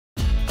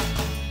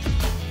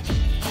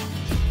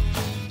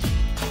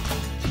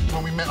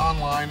met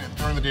online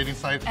during the dating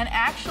site. And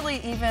actually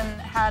even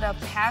had a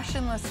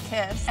passionless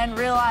kiss and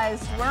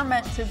realized we're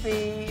meant to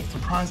be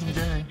Surprising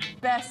day.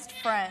 best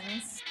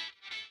friends.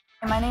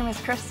 My name is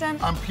Kristin.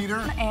 I'm Peter.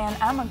 And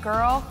I'm a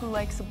girl who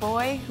likes a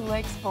boy who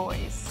likes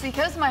boys.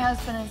 Because my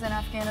husband is in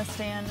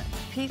Afghanistan,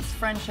 Pete's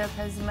friendship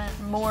has meant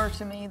more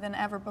to me than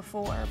ever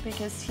before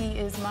because he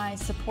is my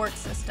support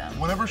system.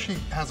 Whenever she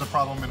has a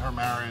problem in her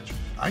marriage,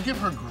 I give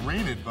her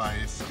great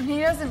advice. He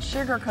doesn't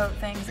sugarcoat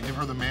things. I give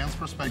her the man's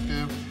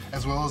perspective,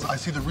 as well as I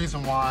see the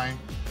reason why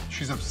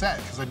she's upset,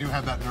 because I do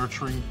have that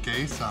nurturing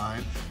gay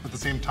side. At the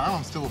same time,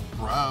 I'm still a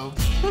bro.